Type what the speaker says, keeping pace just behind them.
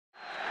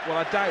Well,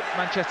 I doubt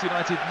Manchester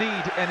United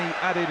need any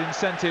added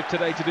incentive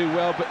today to do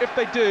well, but if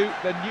they do,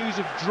 then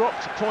news of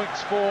dropped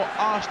points for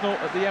Arsenal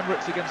at the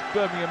Emirates against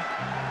Birmingham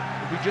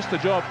will be just the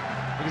job,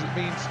 because it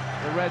means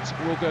the Reds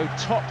will go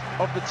top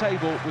of the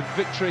table with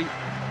victory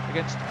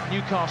against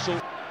Newcastle.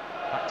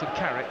 Back to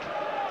Carrick.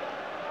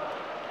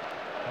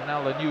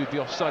 Ronaldo knew he'd be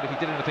offside if he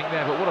did anything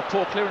there, but what a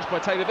poor clearance by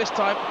Taylor this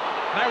time.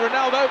 Now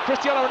Ronaldo,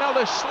 Cristiano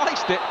Ronaldo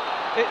sliced it.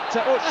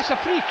 That's a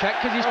free kick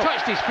because he's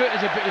touched his foot as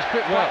he put his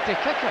foot back to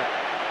kick it.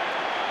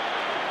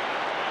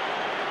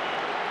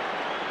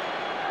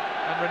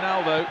 And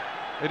Ronaldo,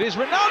 it is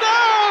Ronaldo!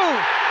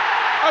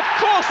 Of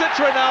course it's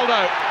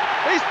Ronaldo!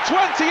 His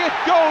 20th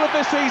goal of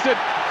the season.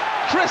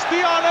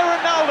 Cristiano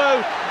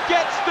Ronaldo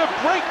gets the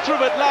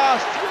breakthrough at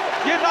last.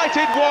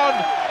 United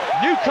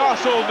 1,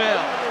 Newcastle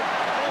 0.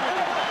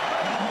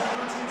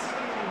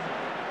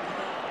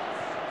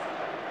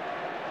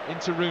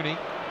 Into Rooney,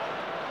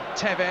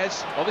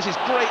 Tevez, oh this is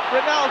great,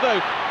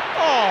 Ronaldo,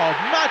 oh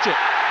magic,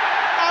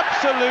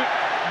 absolute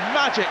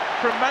magic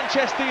from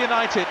Manchester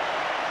United.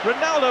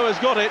 Ronaldo has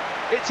got it,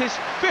 it's his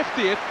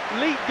 50th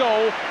league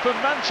goal for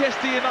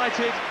Manchester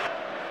United.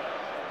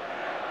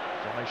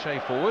 John O'Shea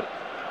forward,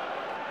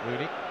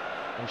 Rooney,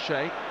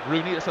 O'Shea,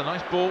 Rooney, that's a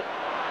nice ball.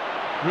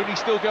 Rooney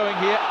still going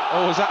here,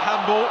 oh was that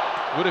handball?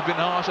 Would have been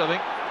harsh I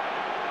think.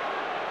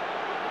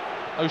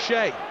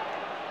 O'Shea.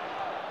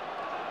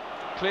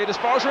 Cleared as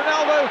far as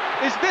Ronaldo.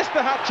 Is this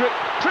the hat-trick?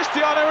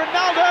 Cristiano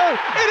Ronaldo!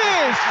 It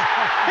is!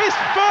 His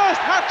first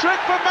hat-trick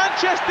for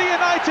Manchester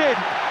United!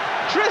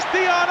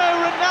 Cristiano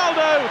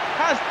Ronaldo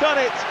has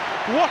done it!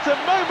 What a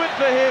moment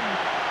for him!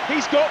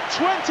 He's got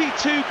 22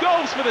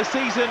 goals for the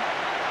season.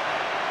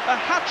 A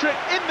hat-trick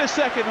in the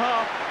second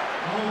half.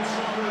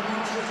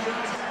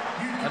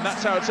 And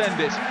that's how it's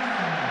ended.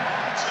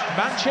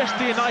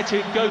 Manchester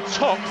United go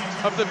top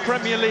of the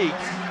Premier League.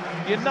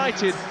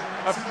 United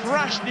have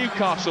thrashed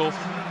Newcastle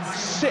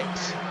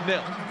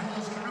 6-0.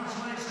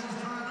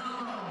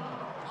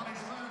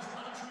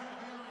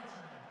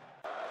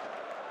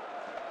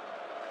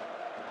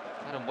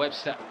 Adam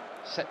Webster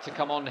set to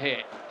come on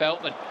here.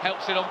 Beltman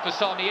helps it on for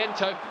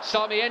Sarmiento.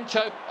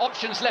 Sarmiento,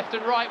 options left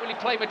and right. Will he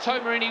play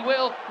Mitoma? And he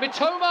will.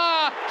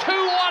 Mitoma!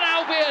 2-1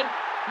 Albion!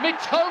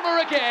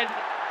 Mitoma again!